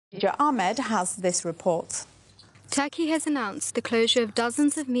Ahmed has this report. Turkey has announced the closure of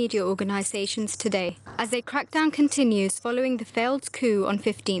dozens of media organizations today, as a crackdown continues following the failed coup on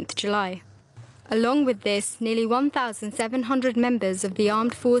 15th July. Along with this, nearly 1,700 members of the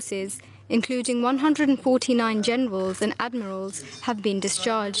armed forces, including 149 generals and admirals, have been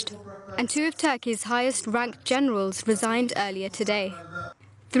discharged. And two of Turkey's highest-ranked generals resigned earlier today.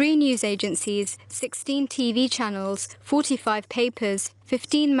 3 news agencies, 16 TV channels, 45 papers,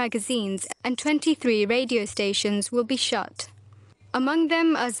 15 magazines and 23 radio stations will be shut. Among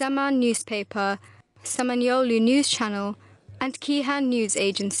them are Zaman newspaper, Samanyolu news channel and Kihan news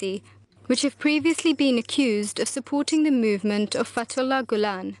agency, which have previously been accused of supporting the movement of Fethullah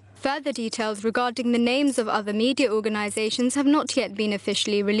Gulen. Further details regarding the names of other media organizations have not yet been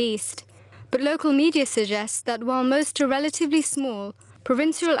officially released. But local media suggests that while most are relatively small,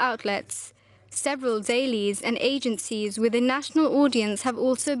 provincial outlets, several dailies and agencies with a national audience have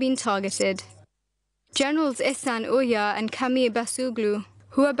also been targeted. Generals Ihsan Oya and Kamil Basuglu,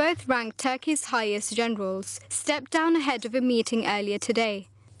 who are both ranked Turkey's highest generals, stepped down ahead of a meeting earlier today.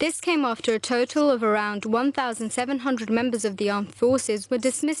 This came after a total of around 1,700 members of the armed forces were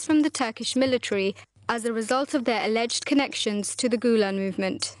dismissed from the Turkish military as a result of their alleged connections to the Gulen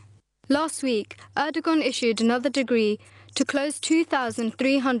movement. Last week, Erdogan issued another decree to close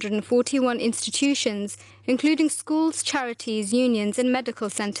 2,341 institutions, including schools, charities, unions and medical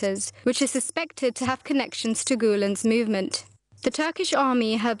centers, which are suspected to have connections to Gulen's movement. The Turkish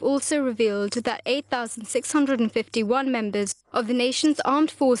army have also revealed that 8,651 members of the nation's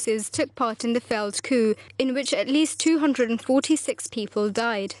armed forces took part in the failed coup, in which at least 246 people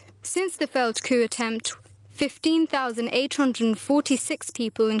died. Since the failed coup attempt, 15,846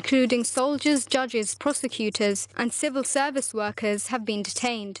 people, including soldiers, judges, prosecutors, and civil service workers, have been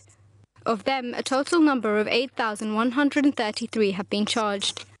detained. Of them, a total number of 8,133 have been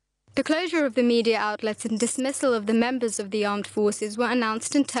charged. The closure of the media outlets and dismissal of the members of the armed forces were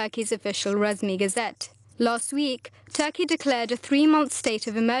announced in Turkey's official Resmi Gazette. Last week, Turkey declared a 3-month state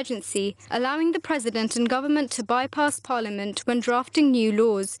of emergency, allowing the president and government to bypass parliament when drafting new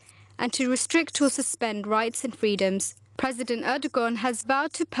laws, and to restrict or suspend rights and freedoms. President Erdogan has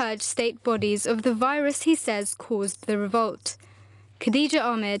vowed to purge state bodies of the virus he says caused the revolt. Khadija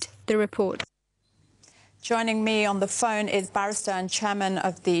Ahmed, The Report. Joining me on the phone is barrister and chairman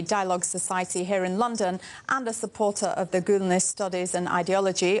of the Dialogue Society here in London and a supporter of the Gulenist studies and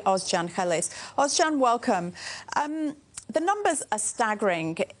ideology, Ozcan Keles. Ozcan, welcome. The numbers are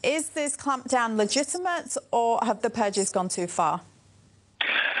staggering. Is this clampdown legitimate or have the purges gone too far?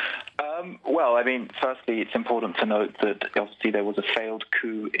 Well, I mean, firstly, it's important to note that obviously there was a failed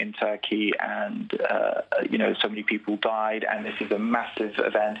coup in Turkey and, so many people died, and this is a massive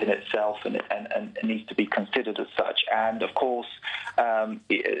event in itself and needs to be considered as such. And, of course,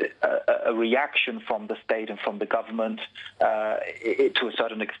 a reaction from the state and from the government, to a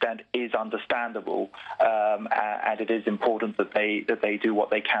certain extent, is understandable, and it is important that they do what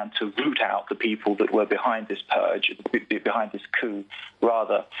they can to root out the people that were behind this purge, behind this coup,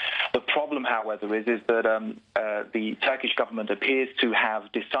 rather. The problem, however, is that the Turkish government appears to have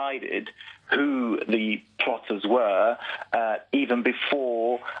decided who the plotters were even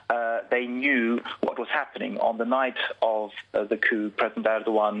before they knew what was happening. On the night of the coup, President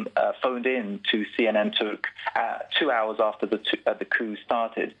Erdogan phoned in to CNN Turk 2 hours after the coup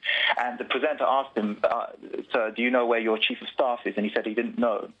started. And the presenter asked him, "Sir, do you know where your chief of staff is?" And he said he didn't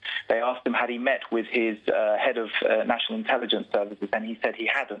know. They asked him, had he met with his head of National Intelligence Services, and he said he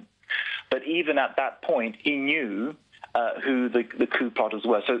hadn't. But even at that point, he knew who the coup plotters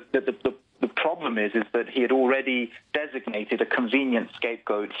were. So the problem is that he had already designated a convenient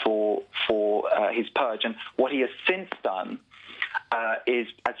scapegoat for his purge. And what he has since done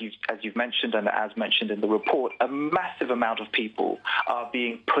is, as you've mentioned and as mentioned in the report, a massive amount of people are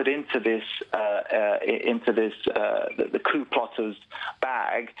being put into the coup plotters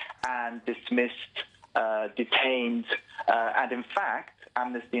bag and dismissed, detained, and in fact,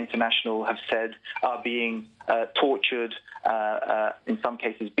 Amnesty International have said are being tortured, in some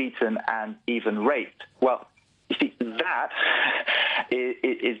cases beaten, and even raped. Well, you see, that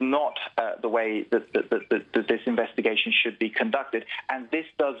is not the way that this investigation should be conducted, and this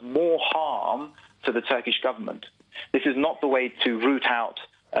does more harm to the Turkish government. This is not the way to root out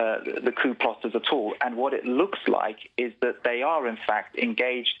the coup plotters at all. And what it looks like is that they are, in fact,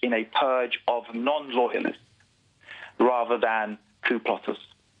 engaged in a purge of non-loyalists rather than coup plotters.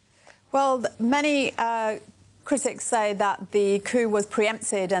 Well, many critics say that the coup was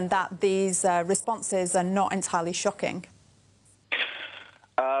preempted and that these responses are not entirely shocking.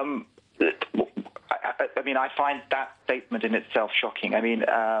 I find that statement in itself shocking. I mean,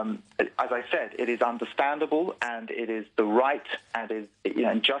 as I said, it is understandable, and it is the right, and is,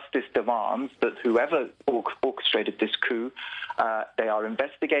 and justice demands that whoever orchestrated this coup, they are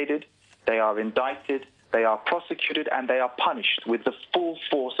investigated, they are indicted, they are prosecuted, and they are punished with the full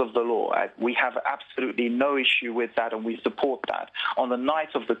force of the law. We have absolutely no issue with that, and we support that. On the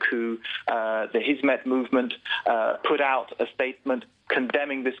night of the coup, the Hizmet movement put out a statement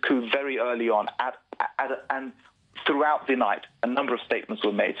condemning this coup very early on, and throughout the night, a number of statements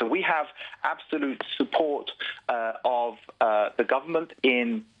were made. So we have absolute support of the government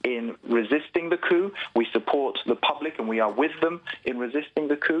in resisting the coup. We support the public, and we are with them in resisting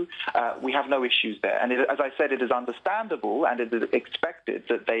the coup. We have no issues there. And as I said, it is understandable and it is expected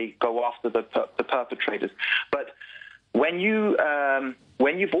that they go after the perpetrators. But when you've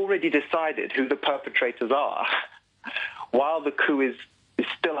already decided who the perpetrators are, while the coup is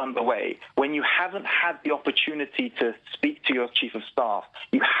still underway, when you haven't had the opportunity to speak to your chief of staff,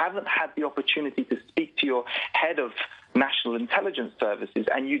 you haven't had the opportunity to speak to your head of national intelligence services,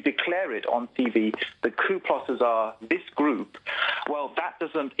 and you declare it on TV, the coup plotters are this group, well, that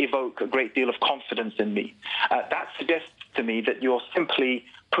doesn't evoke a great deal of confidence in me. That suggests to me that you're simply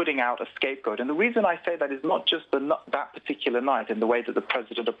putting out a scapegoat. And the reason I say that is not just that particular night and the way that the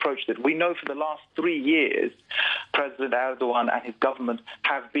president approached it. We know for the last 3 years, President Erdogan and his government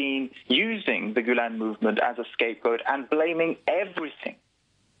have been using the Gulen movement as a scapegoat and blaming everything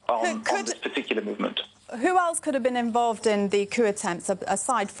on this particular movement. Who else could have been involved in the coup attempts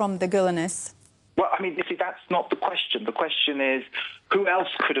aside from the Gulenists? Well, I mean, you see, that's not the question. The question is, who else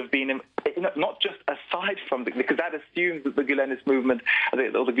could have been, not just aside from because that assumes that the Gulenist movement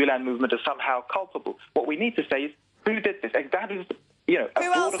or the Gulen movement is somehow culpable. What we need to say is, who did this? That is,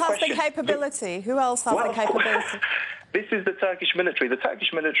 who else has the capability? Who else has the capability? This is the Turkish military. The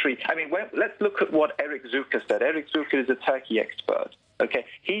Turkish military, I mean, let's look at what Eric Zucker said. Eric Zucker is a Turkey expert, okay?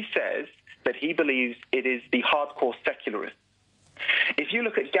 He says that he believes it is the hardcore secularists. If you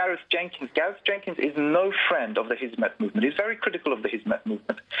look at Gareth Jenkins is no friend of the Hizmet movement. He's very critical of the Hizmet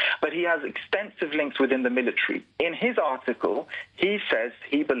movement, but he has extensive links within the military. In his article, he says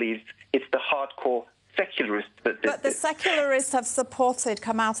he believes it's the hardcore secularists that did this. But the secularists have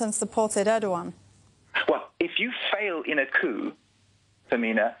come out and supported Erdogan. Well, if you fail in a coup,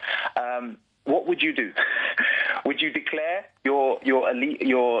 Tamina, what would you do? Would you declare your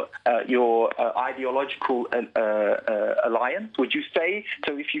ideological alliance? Would you say,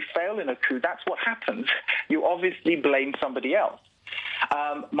 so if you fail in a coup, that's what happens? You obviously blame somebody else.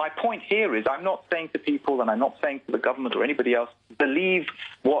 My point here is, I'm not saying to people, and I'm not saying to the government or anybody else, believe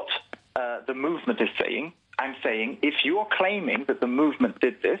what the movement is saying. I'm saying, if you're claiming that the movement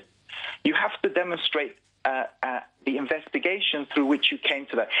did this, you have to demonstrate the investigation through which you came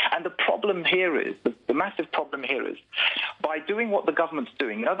to that. And the problem here is, the massive problem here is, by doing what the government's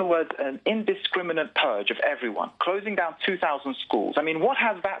doing, in other words, an indiscriminate purge of everyone, closing down 2,000 schools. I mean, what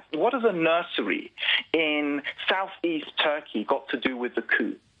has a nursery in southeast Turkey got to do with the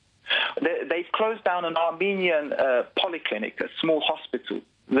coup? They've closed down an Armenian polyclinic, a small hospital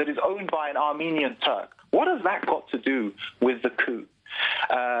that is owned by an Armenian Turk. What has that got to do with the coup?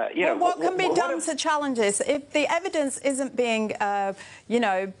 What can be done to challenge this? If the evidence isn't being,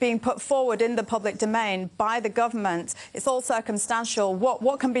 being put forward in the public domain by the government, it's all circumstantial.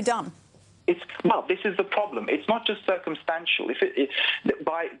 What can be done? Well, this is the problem. It's not just circumstantial.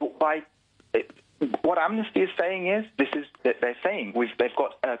 What Amnesty is saying is, they're saying they've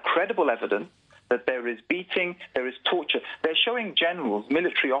got credible evidence that there is beating, there is torture. They're showing generals,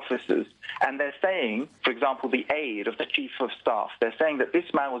 military officers, and they're saying, for example, the aide of the chief of staff, they're saying that this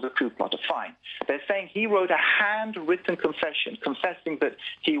man was a coup plotter. Fine. They're saying he wrote a handwritten confession confessing that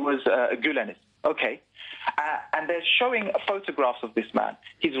he was a Gulenist. Okay. And they're showing photographs of this man.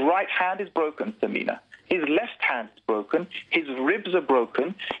 His right hand is broken, Samina. His left hand is broken. His ribs are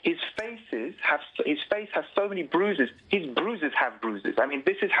broken. His face has so many bruises. His bruises have bruises. I mean,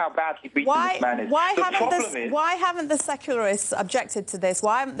 this is how bad this man is. Why haven't the secularists objected to this?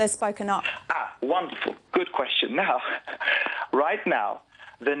 Why haven't they spoken up? Wonderful. Good question. Now, right now,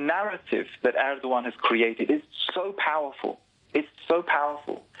 the narrative that Erdogan has created is so powerful. It's so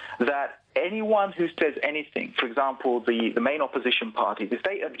powerful that anyone who says anything, for example, the main opposition parties, if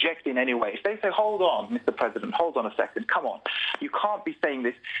they object in any way, if they say, hold on, Mr. President, hold on a second, come on, you can't be saying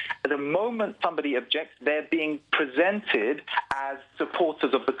this. The moment somebody objects, they're being presented as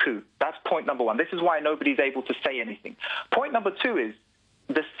supporters of the coup. That's point number one. This is why nobody's able to say anything. Point number two is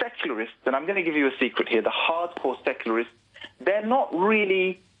the secularists, and I'm going to give you a secret here, the hardcore secularists, they're not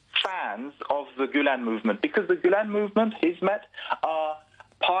really fans of the Gulen movement, because the Gulen movement, Hizmet, are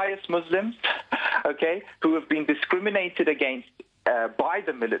pious Muslims, okay, who have been discriminated against by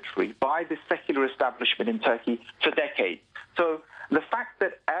the military, by the secular establishment in Turkey for decades. So the fact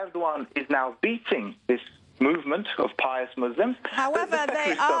that Erdogan is now beating this movement of pious Muslims. However,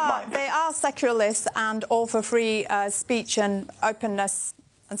 they are secularists and all for free speech and openness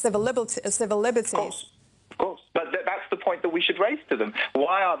and civil liberties. Of course. But that's the point that we should raise to them.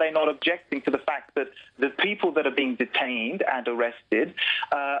 Why are they not objecting to the fact that the people that are being detained and arrested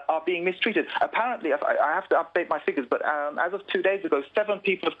are being mistreated? Apparently, I have to update my figures, but as of 2 days ago, 7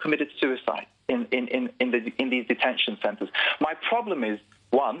 people have committed suicide in these detention centres. My problem is,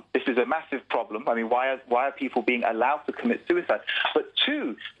 one, this is a massive problem. I mean, why are people being allowed to commit suicide? But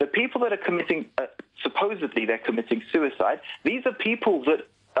two, the people that are committing, supposedly they're committing suicide, these are people that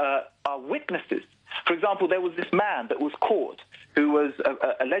are witnesses. For example, there was this man that was caught who was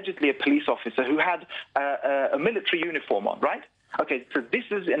allegedly a police officer who had a military uniform on, right? Okay, so this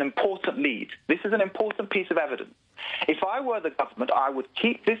is an important lead. This is an important piece of evidence. If I were the government, I would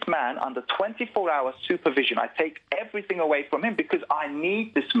keep this man under 24-hour supervision. I take everything away from him because I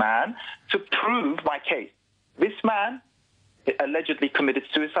need this man to prove my case. This man allegedly committed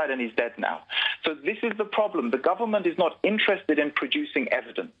suicide and he's dead now. So this is the problem. The government is not interested in producing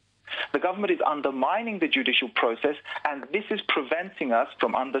evidence. The government is undermining the judicial process, and this is preventing us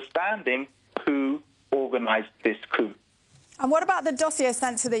from understanding who organized this coup. And what about the dossier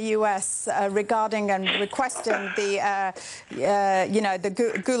sent to the US regarding and requesting the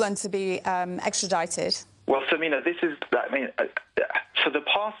Gulen to be extradited? Well, Samina, for the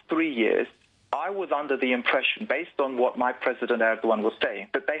past 3 years, I was under the impression, based on what my President Erdogan was saying,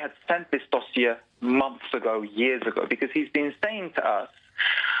 that they had sent this dossier months ago, years ago, because he's been saying to us,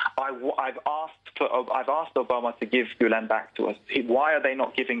 I've asked Obama to give Gulen back to us. Why are they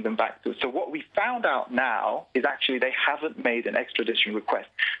not giving them back to us? So what we found out now is actually they haven't made an extradition request.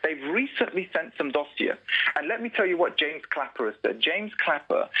 They've recently sent some dossier. And let me tell you what James Clapper has said. James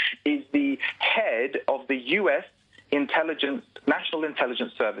Clapper is the head of the US National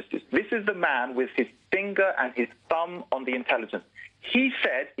Intelligence Services. This is the man with his finger and his thumb on the intelligence. He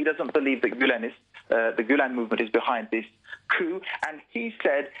said he doesn't believe that the Gulen movement is behind this coup, and he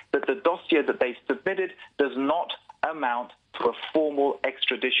said that the dossier that they've submitted does not amount to a formal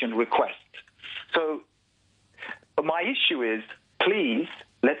extradition request. So my issue is, please,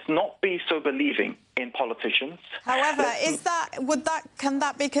 let's not be so believing in politicians. However, can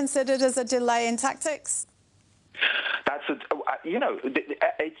that be considered as a delay in tactics? That's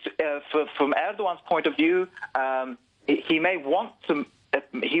from Erdogan's point of view, he may want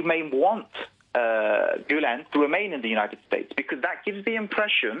Gulen to remain in the United States, because that gives the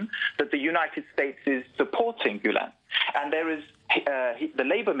impression that the United States is supporting Gulen. And there is the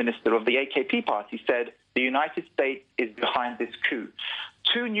Labour minister of the AKP party said the United States is behind this coup.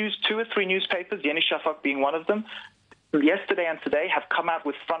 Two or three newspapers, Yeni Şafak being one of them, yesterday and today have come out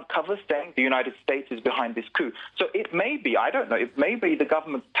with front covers saying the United States is behind this coup. So it may be, I don't know, it may be the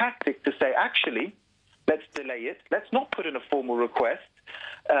government's tactic to say, actually, let's delay it, let's not put in a formal request,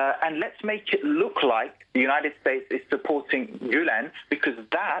 and let's make it look like the United States is supporting Gulen, because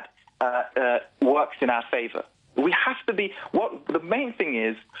that works in our favor. We have to be, the main thing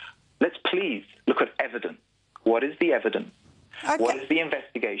is, let's please look at evidence. What is the evidence? Okay. What is the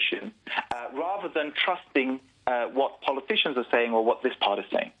investigation? Rather than trusting what politicians are saying or what this part is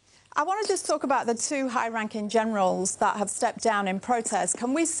saying. I want to just talk about the 2 high-ranking generals that have stepped down in protest.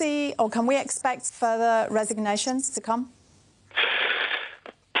 Can we see, or can we expect further resignations to come?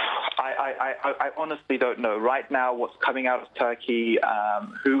 I honestly don't know. Right now, what's coming out of Turkey,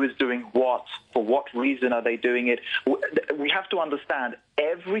 who is doing what, for what reason are they doing it? We have to understand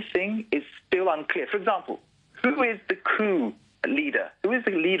everything is still unclear. For example, who is the coup leader? Who is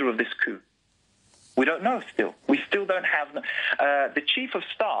the leader of this coup? We don't know still. We still don't have... the chief of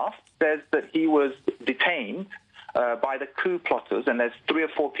staff says that he was detained by the coup plotters, and there's 3 or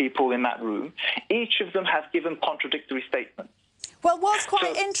 4 people in that room. Each of them has given contradictory statements. Well, what's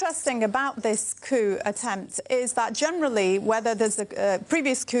quite interesting about this coup attempt is that generally, whether there's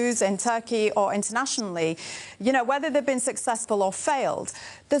previous coups in Turkey or internationally, whether they've been successful or failed,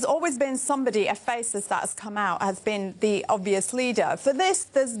 there's always been somebody, a face that has come out, has been the obvious leader. For this,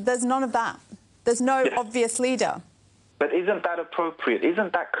 there's none of that. There's no obvious leader. But isn't that appropriate?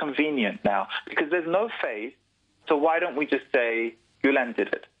 Isn't that convenient now? Because there's no face, so why don't we just say Gulen did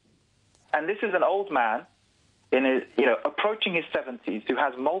it? And this is an old man, approaching his 70s, who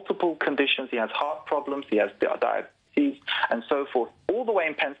has multiple conditions. He has heart problems, he has diabetes, and so forth, all the way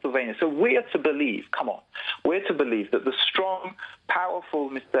in Pennsylvania. So we're to believe, we're to believe that the strong,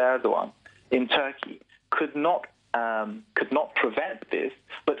 powerful Mr. Erdogan in Turkey could not could not prevent this,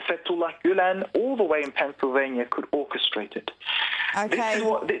 but Fethullah Gulen, all the way in Pennsylvania, could orchestrate it. Okay.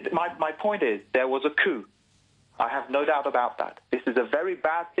 This is what, my point is, there was a coup. I have no doubt about that. This is a very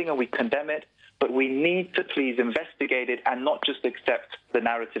bad thing and we condemn it, but we need to please investigate it and not just accept the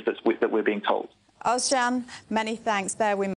narrative that we're being told. Ozcan, many thanks. There we